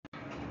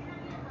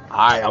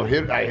Alright,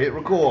 I hit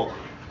record.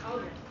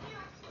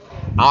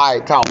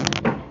 Alright, talk.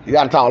 You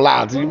gotta talk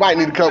loud. So you might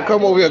need to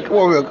come over here. Come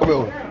over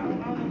here.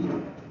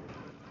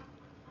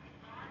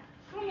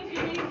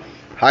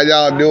 How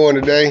y'all doing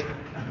today?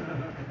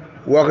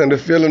 Welcome to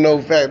Feeling No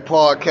Fat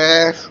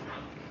Podcast.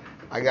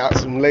 I got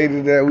some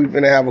ladies that we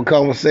finna have a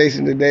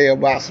conversation today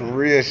about some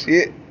real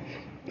shit.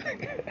 You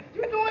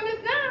doing this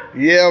now?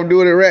 Yeah, I'm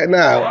doing it right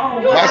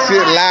now. My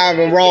shit live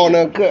and raw and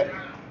uncut.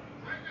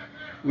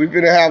 We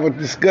finna have a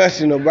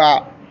discussion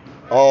about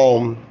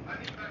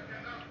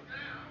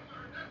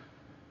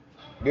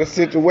this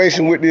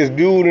situation with this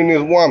dude and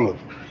this woman.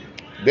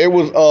 They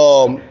was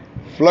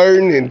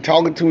flirting and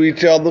talking to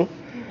each other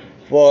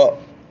for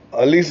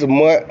at least a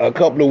month, a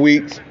couple of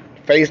weeks,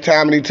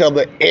 FaceTiming each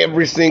other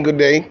every single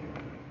day.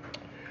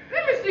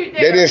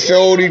 They just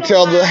showed each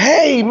other,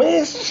 hey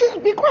man,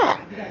 shit, be quiet.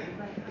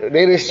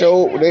 They just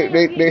showed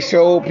they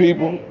showed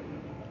people,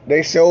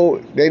 they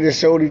just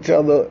showed each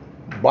other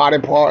body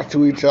parts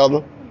to each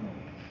other,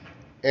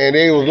 and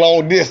they was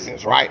long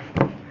distance, right?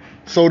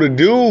 So the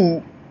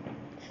dude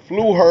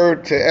flew her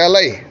to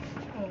LA.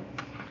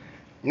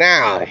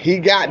 Now he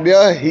got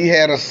there, he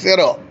had a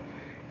setup.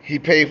 He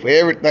paid for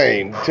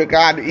everything. Took her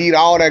out to eat,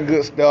 all that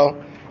good stuff.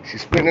 She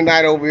spent the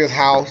night over his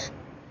house.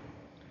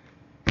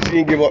 She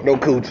didn't give up no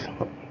coochie.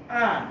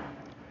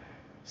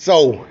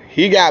 So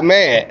he got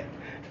mad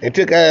and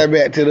took her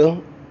back to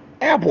the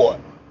airport.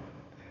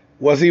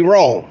 Was he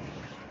wrong?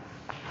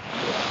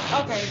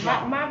 Okay,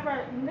 my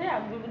first,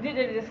 yeah, did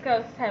they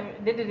discuss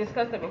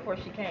it before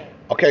she came?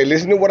 Okay,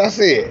 listen to what I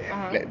said.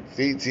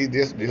 See,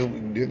 this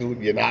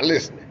you're not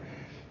listening.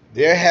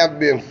 There have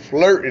been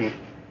flirting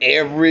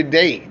every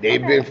day.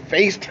 They've been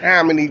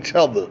FaceTiming each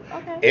other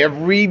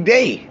every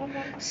day.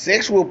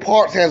 Sexual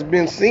parts has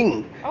been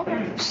seen.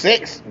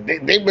 Sex,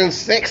 they've been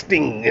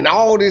sexting and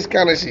all this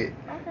kind of shit.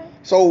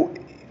 So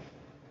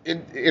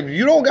if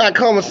you don't got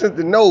common sense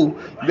to know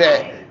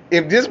that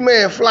if this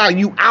man fly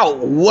you out,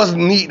 what's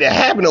need to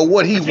happen or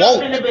what he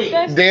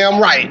wants, damn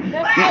right.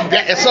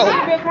 So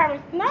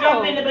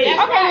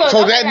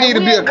that need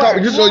to be a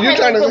conversation. So you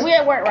trying to? So we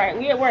at work, right?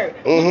 We at work.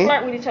 We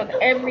flirt with each other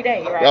every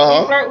day,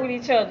 right? We flirt with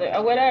each other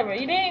or whatever.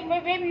 You didn't.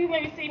 Maybe you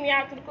may see me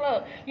out to the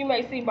club. You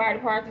may see body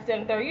parts at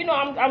 7:30. You know,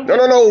 I'm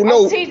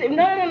No. Teasing.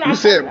 No. You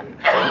said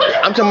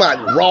I'm talking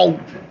about raw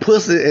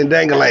pussy and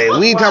dangling.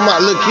 We ain't talking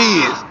about little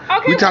kids.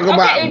 We talking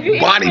about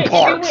body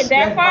parts. If you went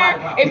that far,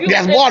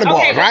 that's body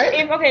parts,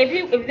 right?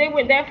 If they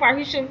went that far,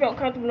 he should have felt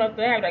comfortable enough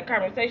to have that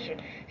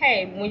conversation.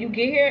 Hey, when you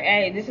get here,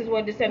 hey, this is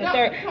what this and the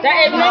third. No.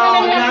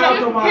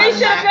 He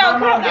should have felt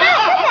comfortable. No,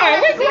 come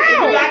on, let's go.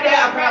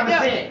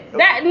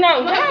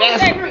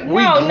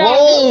 We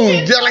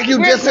grown. Just like you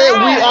just said,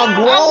 we are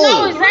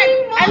grown.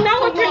 I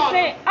know what you're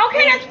saying.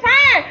 Okay, that's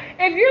fine.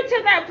 If you're to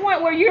that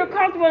point where you're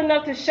comfortable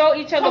enough to show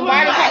each other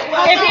body parts,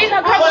 if he's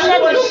not comfortable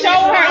enough to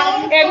show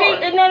her, if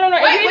he's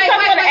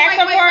comfortable to ask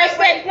her for her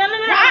sex, I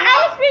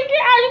was speaking.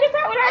 You can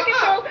talk what I can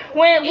show.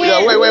 Wait,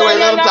 let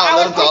him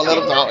talk.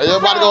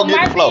 Everybody gonna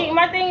get the flow.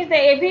 My thing is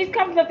that if he's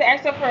comfortable enough to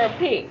ask her for a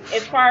pic,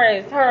 as far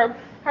as her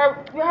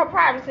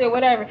privacy or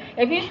whatever.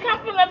 If he's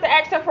comfortable enough to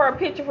ask her for a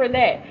picture for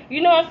that,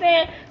 you know what I'm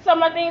saying? So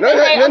my thing is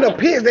the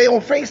pics they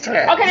on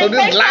FaceTime. Okay, so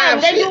this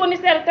FaceTime, they doing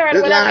this at a third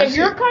or whatever. If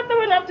you're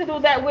comfortable enough to do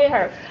that with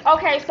her,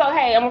 okay, so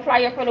hey, I'm gonna fly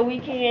you for the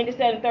weekend, this,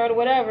 that, and the third or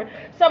whatever.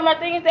 So my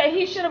thing is that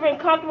he should have been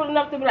comfortable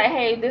enough to be like,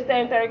 hey, this, that,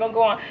 and the third gonna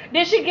go on.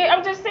 Did she give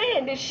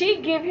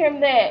him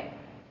that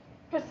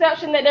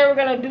perception that they were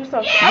gonna do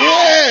something?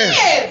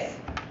 Yes.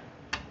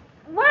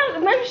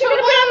 Well, maybe she could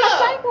have been on the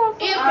cycle.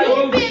 If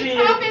you've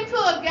been talking to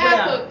a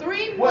guy for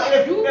 3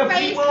 months, you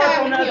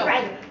FaceTiming him.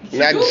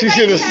 Now, she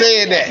should have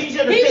said that.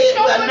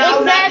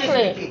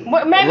 Exactly. Maybe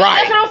right.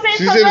 That's what I'm saying.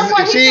 She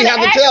didn't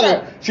have to tell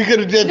him. She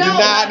could have just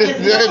denied this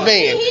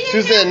advance.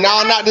 She said,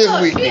 no, not this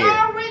weekend. She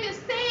already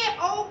said,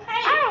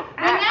 okay.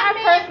 When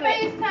that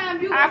man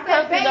FaceTime, you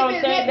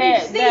would say,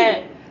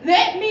 baby,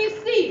 let me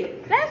see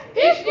it. That's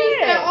if she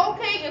said,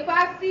 okay, if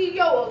I see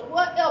yours,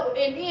 whatever.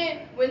 And then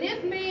when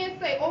this man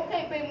say,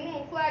 okay, baby, I'm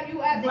gonna fly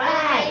you out the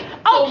LA,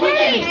 so we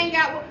can hang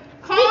out with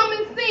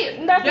common sense.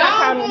 That's not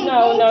common.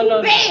 No.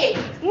 No,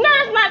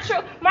 it's not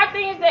true. My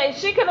thing is that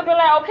she could have been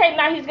like, okay,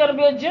 now he's gonna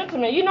be a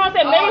gentleman. You know what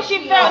I'm saying? Maybe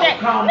she felt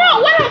that.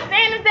 No, what I'm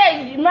saying is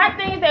that my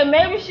thing is that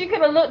maybe she could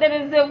have looked at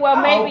it as if, well,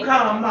 maybe he's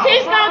gonna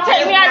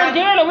take me out to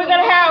dinner and we're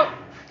gonna have.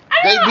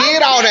 They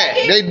did all that.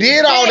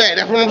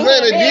 That's what I'm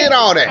saying. They did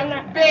all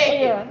that.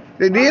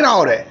 They did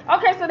all that.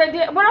 Okay, so they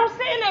did. But I'm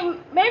saying that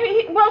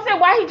maybe I'm saying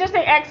why he just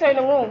didn't ask her in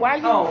the room. Why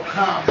you? Oh,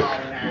 come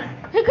on now.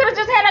 He could have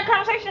just had that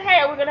conversation.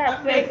 Hey, we're gonna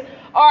have sex.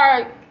 Or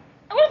I'm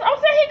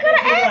saying he could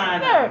have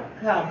asked her.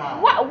 Come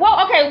on.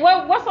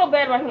 What's so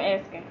bad about him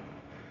asking?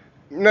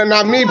 No,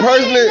 not me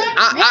personally. What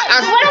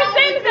I'm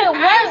saying is that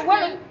that's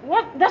what I'm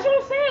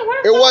saying.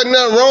 It wasn't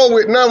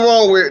nothing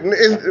wrong with.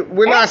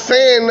 We're not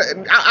saying.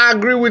 I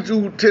agree with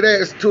you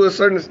to a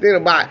certain extent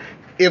about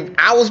if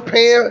I was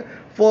paying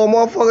for a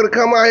motherfucker to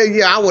come out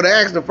here, I would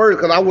have asked her first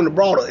because I wouldn't have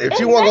brought her. If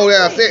she wasn't going to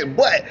have sex,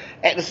 but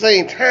at the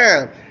same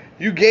time,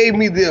 you gave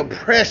me the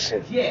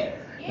impression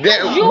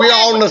that we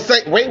are on the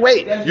same.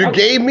 Wait. You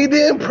gave me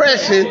the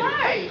impression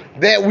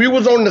that we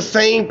was on the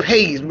same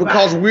page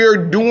because we're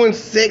doing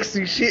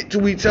sexy shit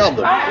to each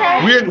other.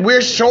 Okay.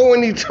 We're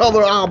showing each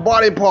other our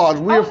body parts.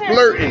 We're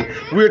flirting.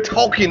 We're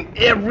talking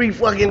every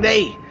fucking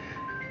day.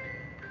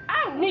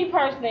 Me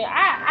personally,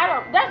 I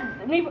don't.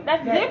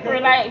 That's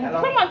different. Like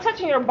someone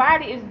touching your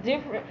body is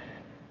different.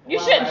 You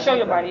shouldn't show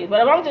your body,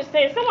 but I'm just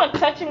saying someone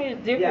touching me is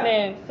different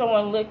than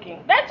someone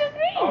looking. That's just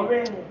me.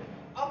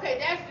 Okay,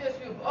 that's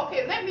just you.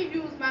 Okay, let me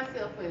use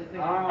myself as an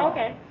example.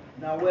 Okay.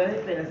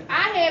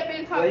 I had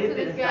been talking to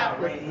this guy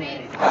for 6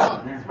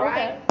 months,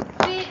 right?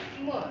 6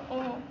 months.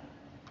 Mm-hmm.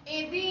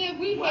 And then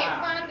we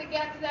had finally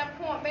got to that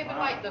point, maybe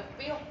like the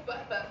 4th,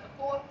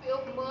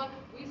 5th month,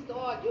 we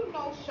started,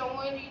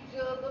 showing each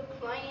other,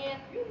 playing,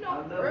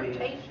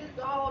 flirtations,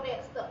 all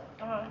that stuff.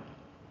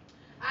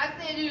 I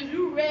said, is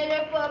you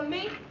ready for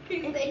me?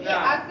 He said,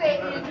 yeah. I said,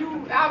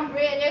 I'm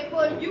ready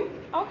for you.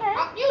 Okay.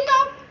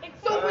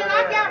 So when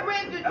I got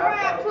ready to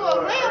drive to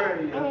Atlanta,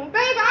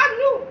 baby,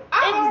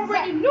 I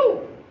already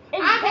knew. Exactly.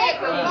 I had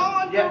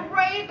the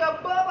lingerie, the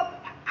bubble.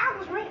 I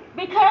was ready.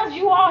 Because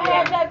you all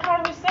had that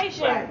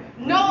conversation. Right.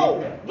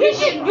 No. He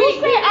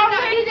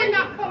did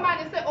not come out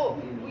and say, oh,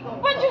 we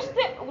gonna But you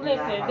still,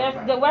 listen,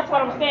 that's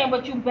what I'm saying,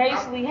 but you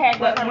basically had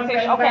that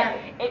conversation.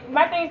 Okay,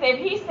 my thing is, if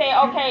he said,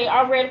 okay,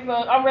 I'm ready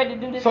to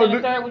do this and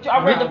the third with you,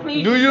 I'm ready to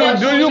please you. Do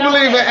you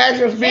believe in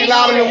actions speak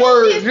louder than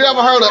words? You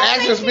ever heard of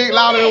actions speak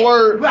louder than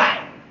words?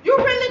 Right. You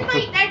really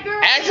think that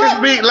girl? Actions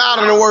speak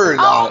louder than words,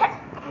 dog.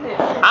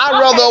 I'd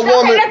rather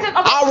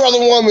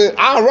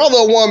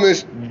a woman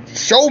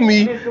show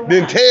me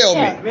than tell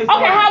me. Okay,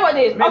 how about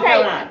this?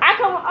 Okay,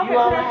 I'm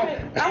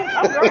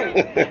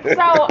great.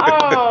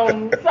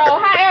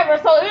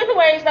 So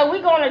anyways, so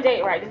we go on a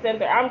date, right?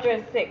 December. I'm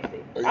dressed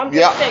sexy.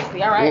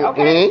 Sexy, all right?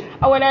 Okay,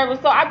 or whatever.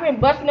 So I've been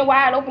busting it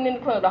wide open in the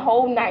club the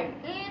whole night.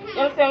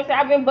 You understand what I'm saying?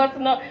 I've been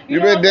busting up.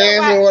 You been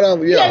dancing,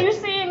 whatever. Yeah, you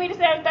see me the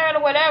 7th, 3rd,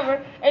 or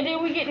whatever, and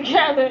then we get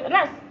together.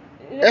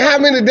 And how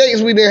many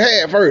dates we done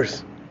had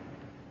first?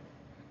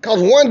 Cause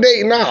one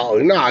date, no,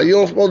 you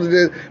don't supposed to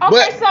just.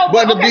 But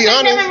to be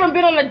honest, they've never even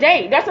been on a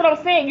date. That's what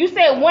I'm saying. You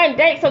said one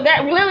date, so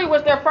that really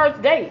was their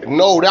first date.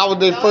 No, that was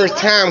their first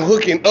time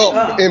hooking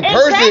up in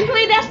person.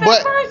 Exactly, that's their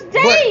first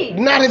date.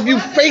 But not if you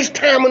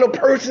FaceTiming a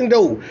person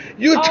though.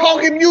 You're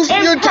talking to this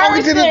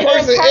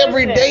person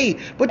every day,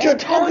 but you're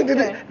talking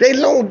to they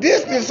long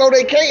distance, so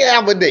they can't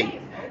have a date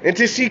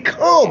until she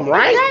come,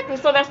 right? Exactly.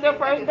 So that's their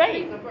first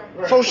date.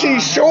 So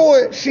she's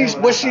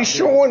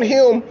showing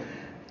him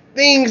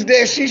things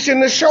that she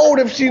shouldn't have showed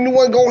if she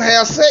wasn't gonna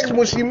have sex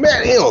when she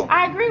met him.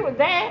 I agree with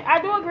that.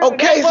 I do agree with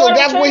that. Okay, so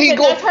that's where he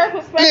goes.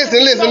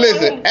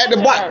 Listen. At the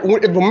bottom,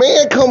 if a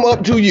man come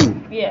up to you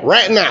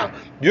right now,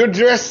 you're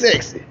dressed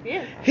sexy.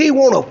 Yeah. He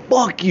wanna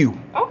fuck you.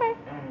 Okay.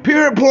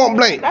 Period, point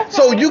blank. That's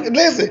so fine. you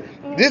listen.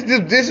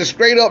 This is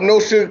straight up, no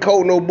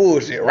sugarcoat, no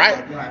bullshit,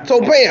 right? So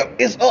bam,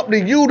 it's up to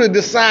you to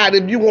decide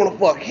if you want to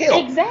fuck him.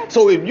 Exactly.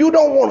 So if you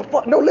don't want to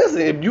fuck,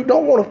 if you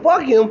don't want to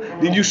fuck him,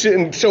 then you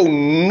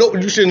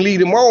shouldn't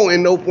lead him on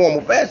in no formal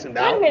fashion,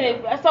 dog. Wait a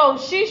minute. So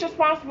she's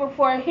responsible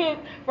for his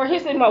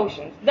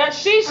emotions. That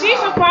she's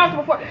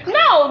responsible for.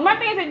 No, my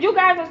thing is that you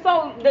guys are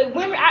so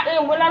women.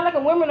 And when I look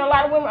at women, a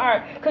lot of women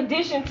are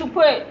conditioned to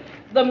put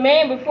the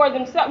man before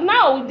themselves.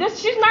 No,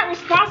 she's not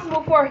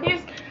responsible for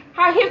his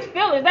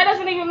feelings. That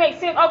doesn't even make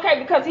sense. Okay,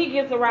 because he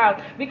gets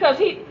aroused.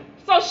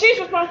 So she's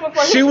responsible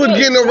for his feelings. She was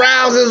getting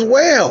aroused as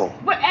well.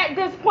 But at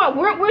this point,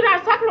 we're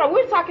not talking about.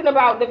 We're talking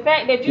about the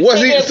fact that you.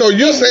 So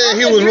you saying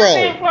he was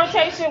wrong?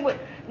 Flirtation with.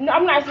 No,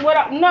 I'm not.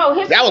 No,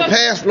 that was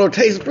past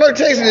flirtation.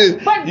 Flirtation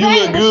is you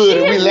look good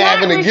and we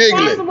laughing and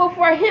giggling. He's responsible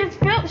for his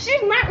feelings.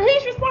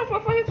 He's responsible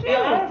for his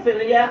feelings.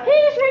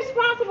 He's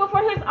responsible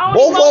for his own.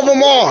 Both of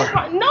them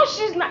are. No,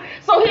 she's not.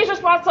 So he's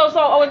responsible.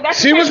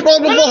 She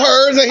responsible for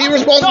hers and he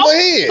responsible for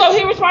his. So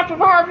he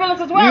responsible for her feelings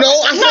as well. No,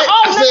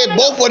 I said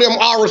both of them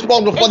are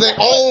responsible for their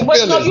own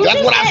feelings.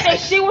 That's what I said.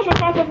 She was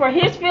responsible for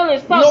his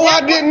feelings. No,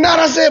 I did not.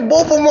 I said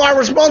both of them are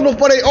responsible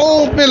for their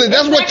own feelings.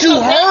 That's what you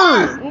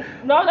heard.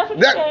 No, that's what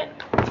you said.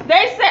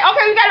 They say,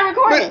 okay, you gotta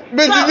record it.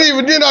 But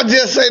did I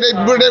just say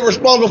they're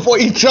responsible for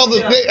each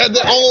other's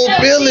their own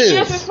feelings? She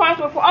is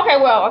responsible for. Okay,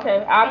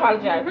 I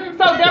apologize.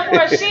 So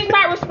therefore, she's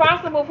not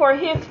responsible for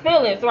his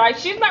feelings, right?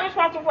 She's not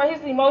responsible for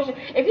his emotions.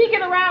 If he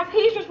get aroused,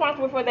 he's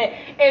responsible for that.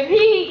 If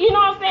he, you know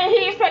what I'm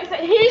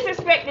saying, he's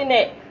expecting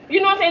that. You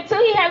know what I'm saying?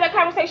 Until he has that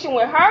conversation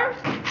with her.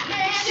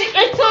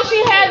 Until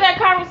she has that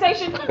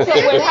conversation with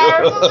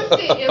her. No,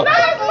 it's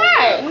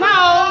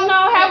not.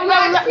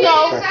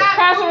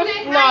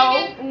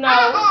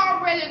 No.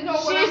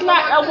 She's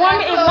not. A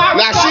woman is not.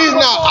 Now she's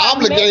not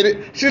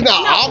obligated. She's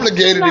not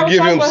obligated to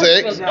give him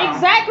sex.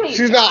 Exactly.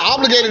 She's not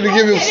obligated to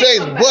give him sex,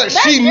 but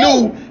she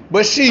knew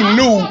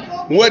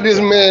what this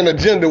man's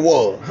agenda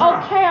was.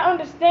 Okay, I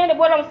understand it.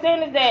 What I'm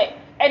saying is that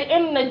at the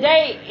end of the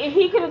day,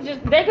 he could have just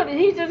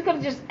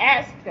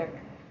asked her.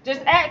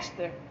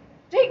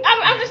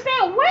 I'm just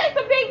saying, what is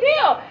the big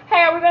deal?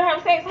 Hey, are we gonna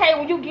have sex? Hey,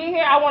 when you get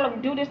here, I want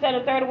to do this, that,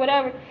 and the third, or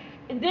whatever.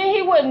 Then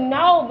he wouldn't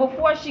know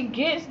before she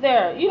gets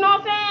there. You know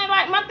what I'm saying?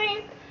 Like my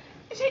thing.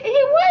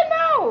 He would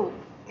know.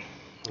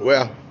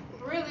 Well.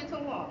 Really, too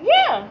long.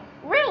 Yeah,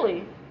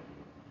 really.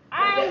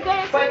 I'm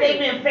dead But they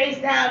serious.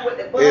 been FaceTime with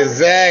the bus.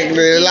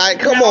 Exactly. Like,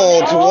 come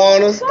on,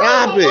 Tawana,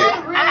 stop it.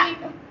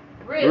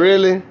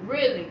 Really?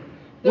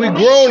 We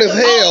grown as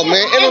hell,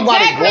 man.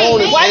 Everybody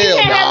grown as Why you hell,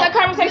 can't have that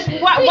dog.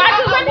 conversation? Why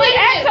let me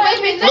ask her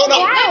if it's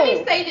Let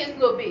me say this a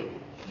little bit.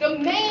 The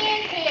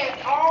man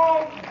had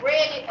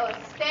already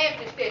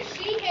established that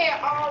she had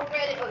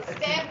already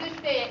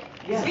established that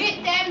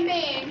with that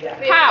man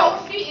before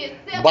she is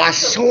by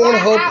showing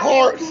her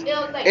parts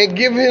and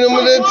giving him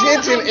the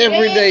attention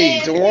every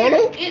day, Tawana.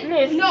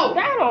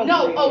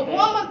 No, a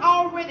woman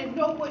already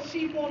know what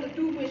she want to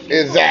do when she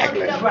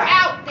Exactly. puts herself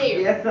out there.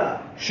 Yes, sir.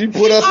 She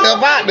put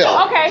herself out there.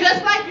 Okay.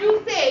 Just like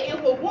you said,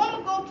 if a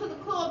woman go to the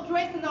club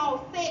dressing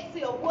all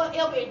sexy or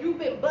whatever, and you've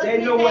been busting They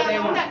know it what down they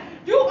on want. that,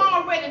 you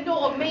already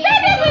know a man.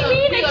 That doesn't gonna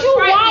mean be that you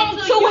want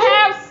attracted to you.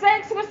 have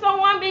sex with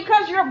someone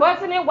because you're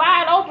busting it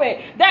wide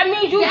open. That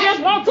means you That's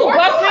just want to your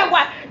bust choice. it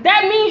wide.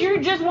 That means you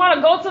just want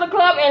to go to the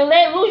club and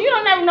let loose. You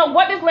don't never know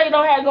what this lady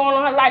don't have going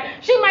on in her life.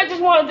 She might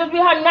just want to just be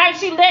her night.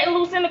 She letting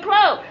loose in the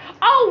club.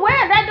 Oh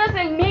well, that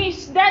doesn't mean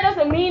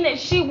that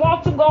she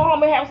wants to go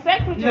home and have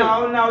sex with you.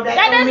 No, that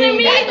doesn't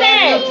mean that.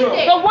 That's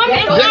The woman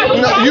is not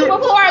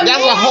responsible for a That's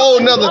man. a whole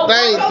nother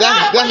thing.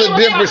 That's a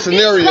different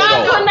scenario, Stop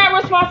though. putting that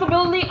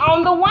responsibility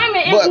on the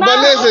woman. It's But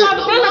not listen,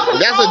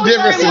 responsibility. that's a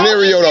different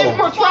scenario, though.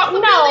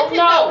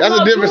 No.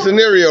 That's a different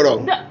scenario,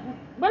 though.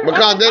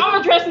 Because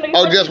I'm addressing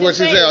just what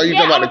she said. Oh, you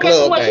talking about the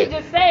club what thing? she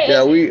just said.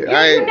 Yeah, You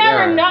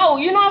never know.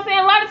 You know what I'm saying?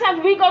 A lot of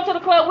times we go to the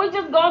club, we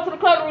just go to the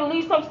club to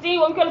release some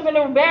steam. We could have been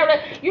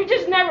embarrassed. You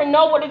just never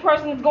know what this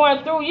person is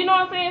going through. You know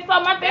what I'm saying?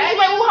 So my thing, she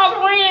might with her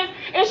friends,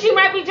 and she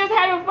might be just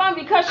having fun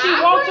because she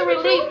wants to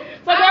release.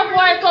 So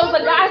therefore, so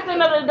the guy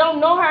sitting there that don't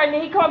know her, and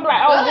then he come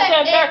like, oh, this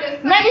and that.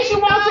 Maybe she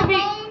wants to be.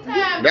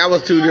 That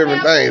was two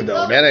different things,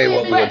 though. That ain't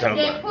what we were talking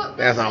about.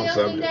 That's our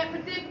subject.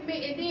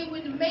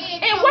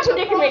 And what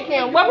predicament,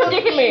 Kim? What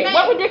predicament?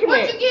 What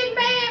predicament? What you getting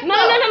mad? No.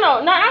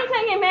 I'm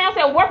saying it, man. I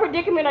said, what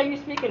predicament are you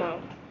speaking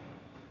of?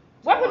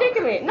 What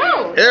predicament?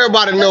 No.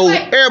 Everybody know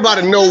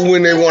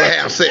when they want to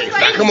have sex.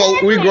 Like, come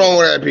on, we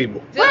grown ass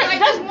people.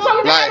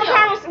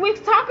 We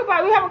talk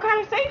about it. We have a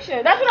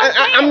conversation. That's what I'm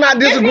saying. I'm not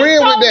disagreeing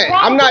with that.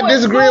 I'm not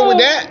disagreeing with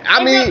that.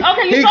 I mean,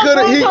 he should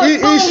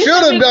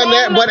have done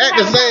that, but at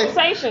the same,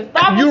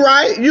 you're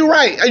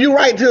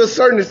right to a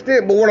certain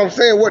extent. But what I'm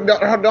saying, what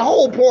the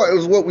whole point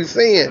is what we're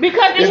saying.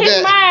 Because in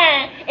his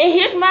mind,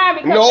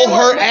 because no,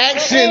 her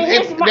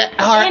actions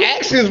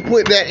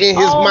put that in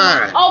his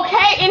mind.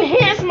 Okay, in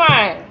his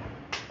mind.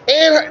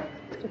 And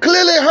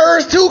clearly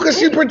hers too, because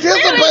she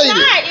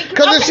participated.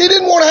 Because if she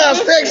didn't want to have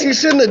sex, she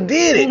shouldn't have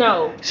did it.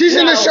 No. She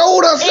shouldn't have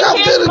showed herself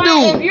to the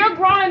dude. If you're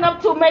grown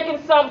enough to make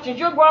assumptions,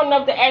 you're grown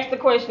enough to ask the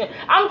question.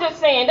 I'm just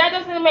saying, that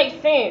doesn't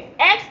make sense.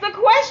 Ask the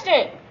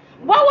question.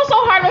 What was so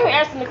hard of him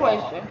asking the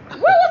question?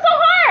 What was so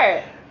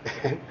hard?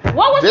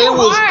 What was so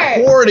hard?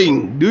 They was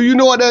courting. Do you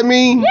know what that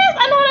means? Yes,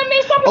 I know what that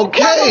means. Some people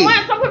come for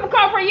months, some people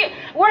come for a year.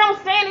 What I'm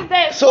saying is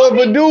that. So if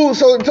a dude,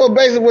 so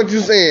basically what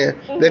you're saying,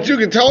 that you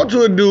can talk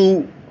to a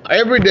dude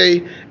every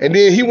day, and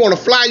then he want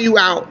to fly you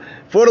out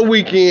for the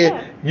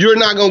weekend, you're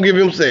not gonna give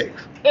him sex.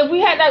 If we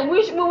had that, we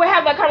would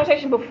have that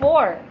conversation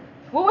before.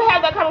 We would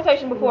have that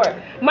conversation before.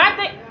 My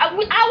thing, I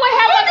would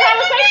have that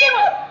conversation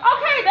with.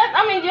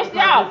 Okay, just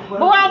y'all. But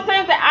what I'm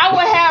saying is that I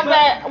would have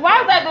that.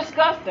 Why is that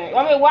disgusting?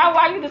 I mean, why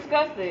are you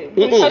disgusted?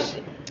 Because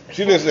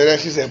she didn't say that.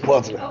 She said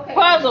puzzle.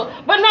 Puzzle.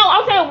 But no,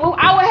 I'm saying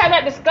I would have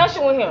that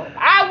discussion with him.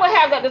 I would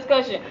have that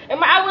discussion,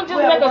 and I wouldn't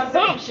just make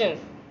assumptions.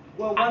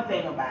 Well, one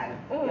thing about it,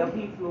 if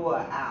he flew her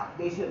out,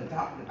 they should have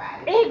talked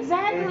about it.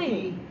 Exactly. And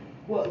see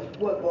what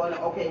going on.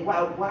 Okay, why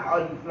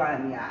are you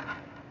flying me out?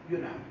 You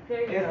know,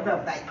 and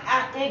stuff like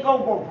that. It go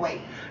both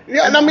ways.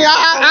 Yeah, I mean,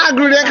 I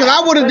agree with that, because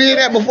I would have did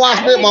that before I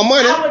spent my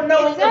money. I would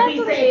know if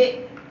he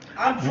said,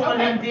 I'm showing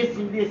him this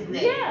and this and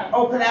that. Yeah.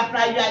 Oh, can I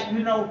fly you out, you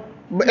know?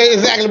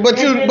 Exactly, but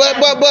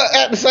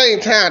at the same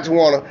time,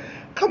 Tawana,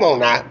 come on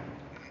now.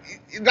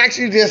 Like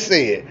she just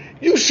said,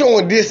 you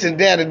showing this and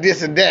that and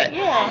this and that.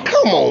 Yeah.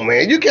 Come on,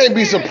 man. You can't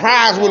be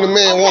surprised when the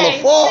man want to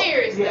fuck.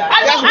 Seriously. Yeah.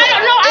 I don't know.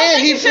 I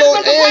think you should've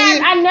been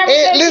surprised. I never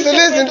said you should've been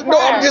Listen. No,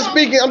 I'm just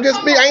surprised.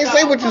 speaking. I ain't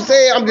say what you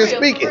said. I'm just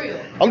speaking.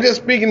 I'm just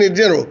speaking in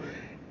general.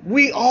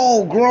 We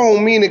all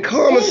grown, meaning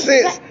common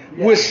sense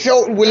will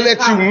let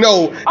you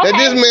know that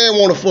this man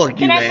want to fuck you,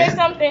 Can I man. say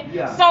something?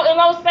 Yeah. So in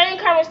those same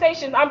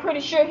conversations, I'm pretty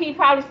sure he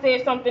probably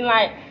said something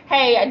like,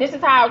 "Hey, this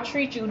is how I'll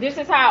treat you. This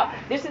is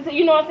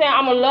you know what I'm saying?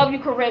 I'm gonna love you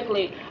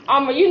correctly.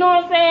 You know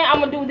what I'm saying? I'm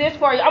gonna do this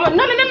for you. No. I'm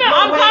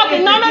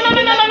talking. No.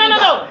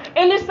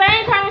 In the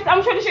same conversation,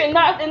 I'm pretty sure in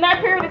that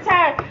period of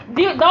time,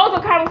 Those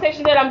are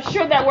conversations that I'm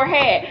sure that were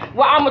had.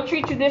 Well, I'm gonna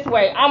treat you this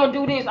way. I'm gonna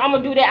do this. I'm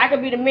gonna do that. I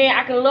can be the man.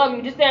 I can love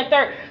you. Just that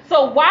third.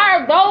 So why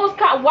are those?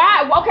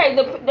 Why? Okay.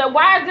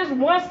 Why is this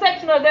one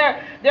section of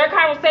their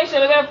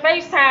conversation or their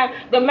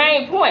FaceTime the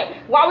main point?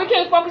 Why we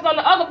can't focus on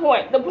the other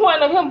point? The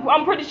point of him.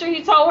 I'm pretty sure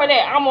he told her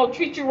that I'm gonna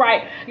treat you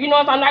right. You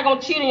know, if I'm not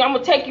gonna cheat on you, I'm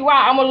gonna take you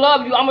out. I'm gonna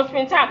love you. I'm gonna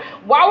spend time.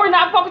 Why we're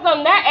not focused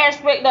on that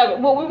aspect of it?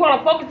 Well, we want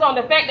to focus on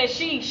the fact that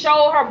she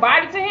showed her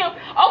body to him.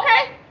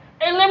 Okay.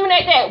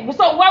 Eliminate that.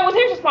 So what was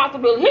his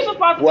responsibility? His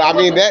responsibility. Well, I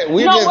mean that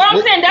we're just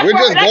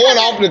going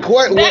off the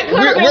question.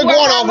 We're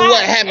going off of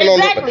what happened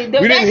exactly. on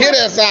the. We didn't hear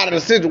that side of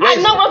the situation. I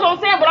know what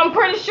I'm saying, but I'm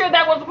pretty sure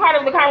that was a part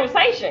of the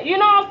conversation. You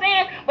know what I'm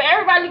saying? But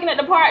everybody looking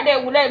at the part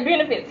that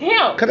benefits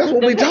him. Cause that's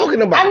what we're talking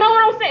about. I know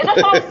what I'm saying.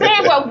 That's what I'm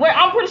saying. But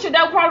I'm pretty sure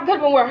that probably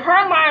could have been where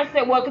her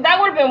mindset was. Cause that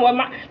would have been what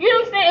you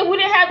know what I'm saying. If we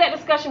didn't have that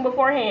discussion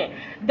beforehand,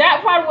 that's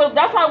probably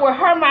where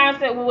her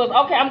mindset was.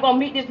 Okay, I'm gonna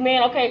meet this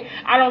man. Okay,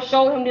 I don't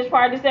show him this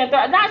part, this and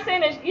that. Not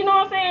saying that. You know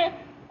what I'm saying?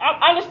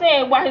 I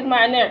understand why his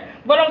mind there,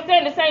 but I'm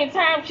saying at the same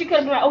time she could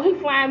have been like, oh, he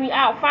flying me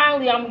out.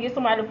 Finally, I'm gonna get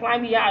somebody to fly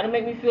me out and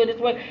make me feel this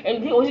way,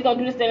 and he's gonna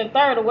do this and the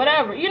third or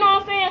whatever. You know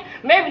what I'm saying?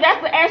 Maybe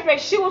that's the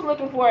aspect she was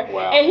looking for,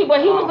 well, and he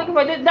was looking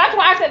for this. That's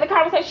why I said the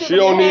conversation. She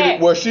don't need it.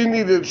 Well, she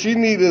needed.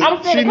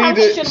 I'm saying the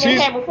conversation should have been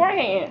had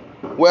beforehand.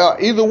 Well,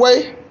 either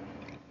way.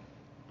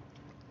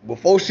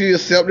 Before she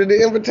accepted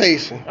the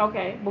invitation.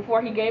 Okay,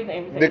 before he gave the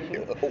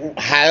invitation.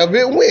 However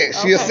it went,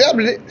 she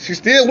accepted it. She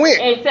still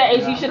went. And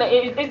she should have.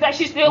 Is that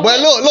she still?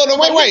 But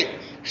look, wait.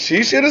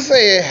 She should have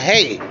said,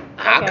 "Hey,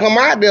 I'll come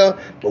out there,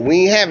 but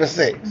we ain't having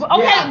sex." But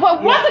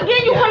once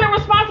again, you put the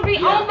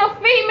responsibility on the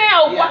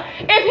female. Yeah.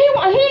 If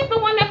he's the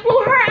one that flew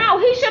her out,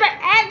 he should have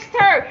asked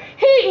her.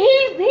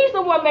 He's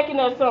the one making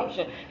the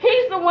assumption.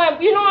 He's the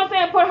one, you know what I'm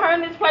saying, put her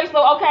in this place.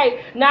 So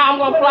okay, now I'm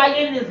gonna fly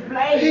in this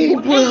place. He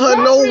put her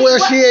nowhere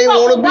she ain't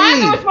wanna be. Why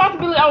is the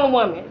responsibility on the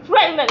woman?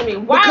 Explain that to me.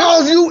 Why?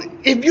 Because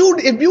if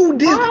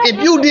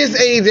you this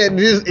age at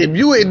this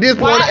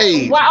point of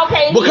age. Why?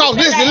 Okay. Because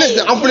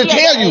listen, I'm gonna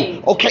tell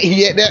you. Okay,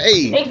 he at that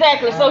age.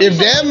 Exactly. So if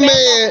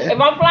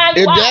I'm flying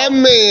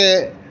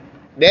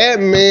that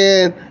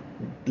man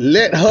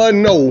let her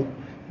know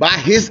by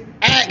his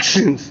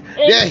actions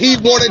that he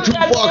wanted to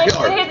fuck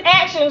her. His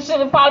actions should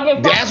have probably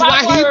been. That's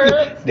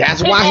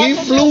why he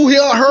flew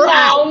her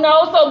out.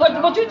 No. So,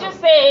 but you just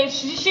said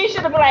she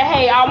should have been like,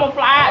 hey, I'm gonna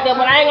fly out there,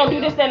 but I ain't gonna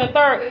do this and the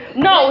third.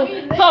 No.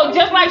 So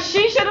just like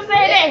she should have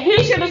said that,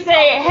 he should have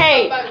said,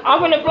 hey, I'm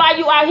gonna fly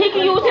you out. He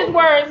can use his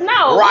words.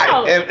 No. Right.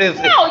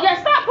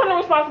 Stop putting the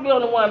responsibility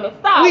on the woman.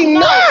 Stop.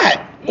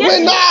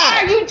 We're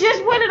not. You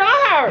just put it on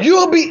her.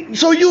 You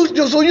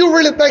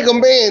really think a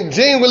man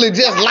genuinely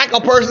just like a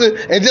person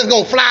and just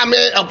gonna fly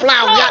a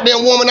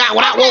goddamn woman out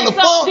without wanting to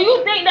fuck? Do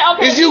you think that?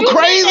 Okay. Is you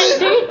crazy?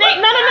 Do you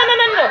think? No.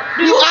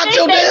 Do you out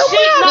your damn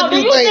mind?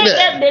 Do you think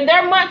that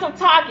their months of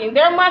talking?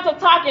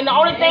 The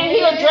only thing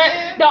he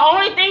addressed, the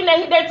only thing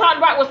that they talked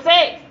about was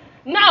sex.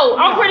 No,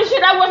 I'm pretty sure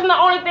that wasn't the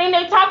only thing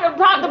they talked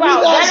about.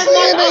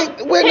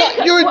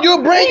 You're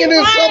bringing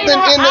in something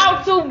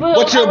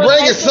but you're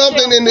bringing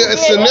something in the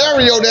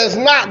scenario that's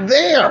not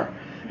there.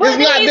 It's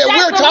not there.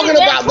 We're talking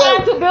about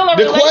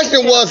the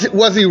question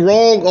was he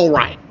wrong or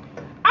right?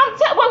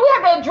 We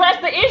have to address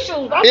the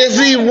issues. Is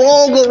he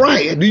wrong or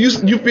right? Do you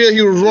feel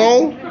he was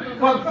wrong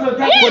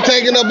for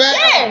taking her back?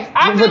 Yes,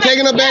 for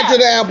taking her back to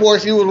the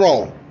airport, he was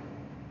wrong.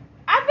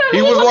 I feel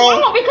he was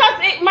wrong because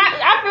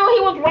I feel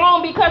he was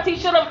wrong because he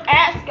should have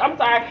asked. I'm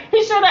sorry.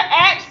 He should have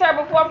asked her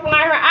before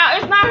flying her out.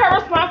 It's not her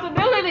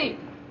responsibility.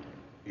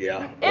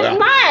 Yeah. It's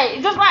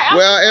not. Just like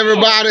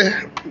everybody,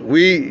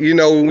 when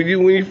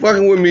you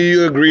fucking with me,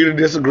 you agree to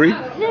disagree.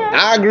 Yeah.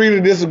 I agree to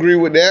disagree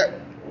with that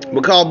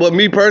but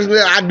me personally,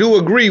 I do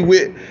agree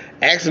with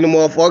asking the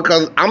motherfucker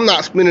because I'm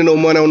not spending no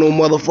money on no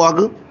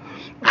motherfucker.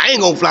 I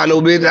ain't gonna fly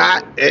no bitch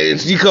out and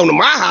she come to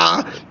my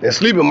house and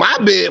sleep in my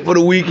bed for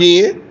the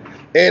weekend.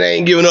 And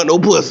ain't giving up no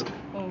pussy.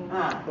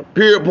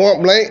 Period,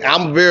 point blank.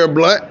 I'm very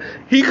blunt.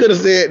 He could have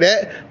said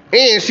that,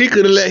 and she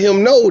could have let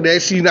him know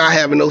that she's not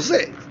having no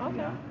sex.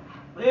 Okay.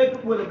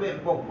 It would have been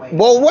both ways.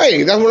 Both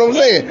ways. That's what I'm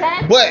saying.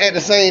 Exactly. But at the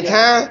same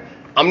time,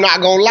 I'm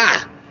not gonna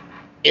lie.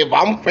 If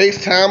I'm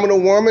FaceTiming a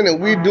woman and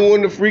we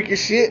doing the freaky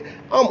shit,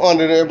 I'm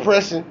under the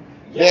impression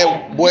that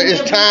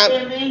it's time.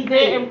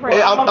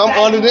 I'm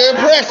under the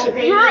impression.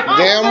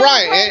 Damn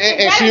right,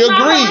 and she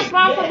agreed.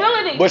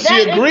 But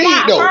she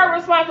agreed though.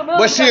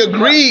 But she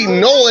agreed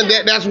knowing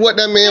that that's what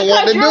that man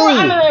wanted to do. You were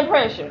under the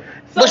impression.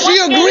 But she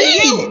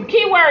agreed.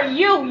 Keyword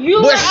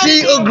you. But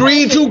she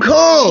agreed to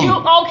come.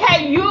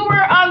 You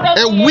were under.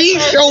 And we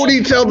showed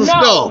each other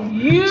stuff.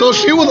 So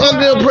she was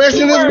under the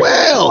impression as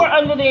well. You were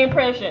under the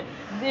impression.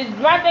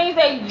 My thing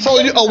is so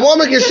a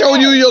woman can show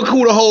you your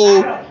cooter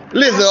hole.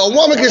 Listen, a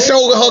woman can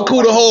show her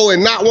cooter hole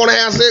and not want to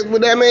have sex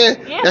with that man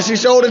that she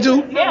showed it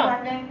to?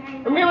 Yeah.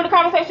 Remember the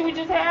conversation we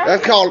just had?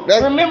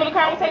 Remember the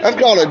conversation? That's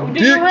called a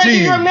dick tease.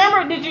 Did you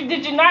remember?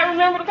 Did you not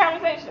remember the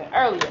conversation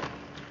earlier?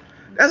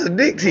 That's a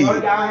dick tease.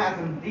 Y'all have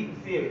some deep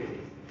serious.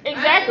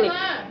 Exactly.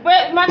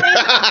 But my thing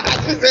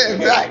she said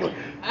exactly.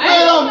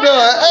 Man, I'm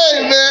done.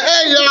 Hey, man.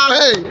 Hey, y'all.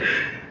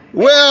 Hey.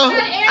 Well,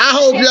 I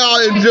hope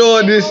y'all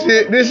enjoyed this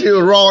shit. This shit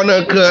was raw and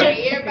uncut.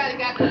 Everybody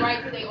got the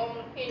right to their own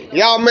opinion.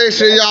 Y'all make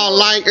sure y'all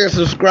like and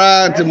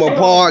subscribe to my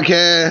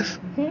podcast.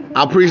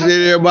 I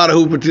appreciate everybody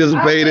who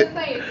participated.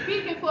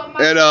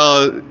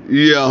 And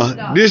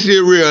yeah, this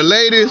shit real.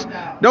 Ladies,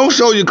 don't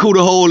show your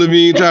cooter hole if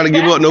you ain't trying to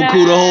give up no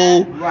cooter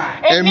hole.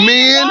 Right. And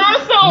men,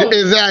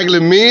 exactly,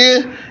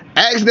 men,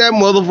 ask that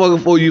motherfucker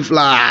before you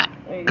fly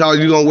out. Cause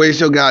you gonna waste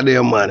your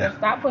goddamn money.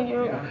 Stop putting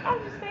your. I'm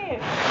just saying.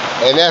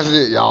 And that's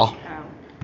it, y'all.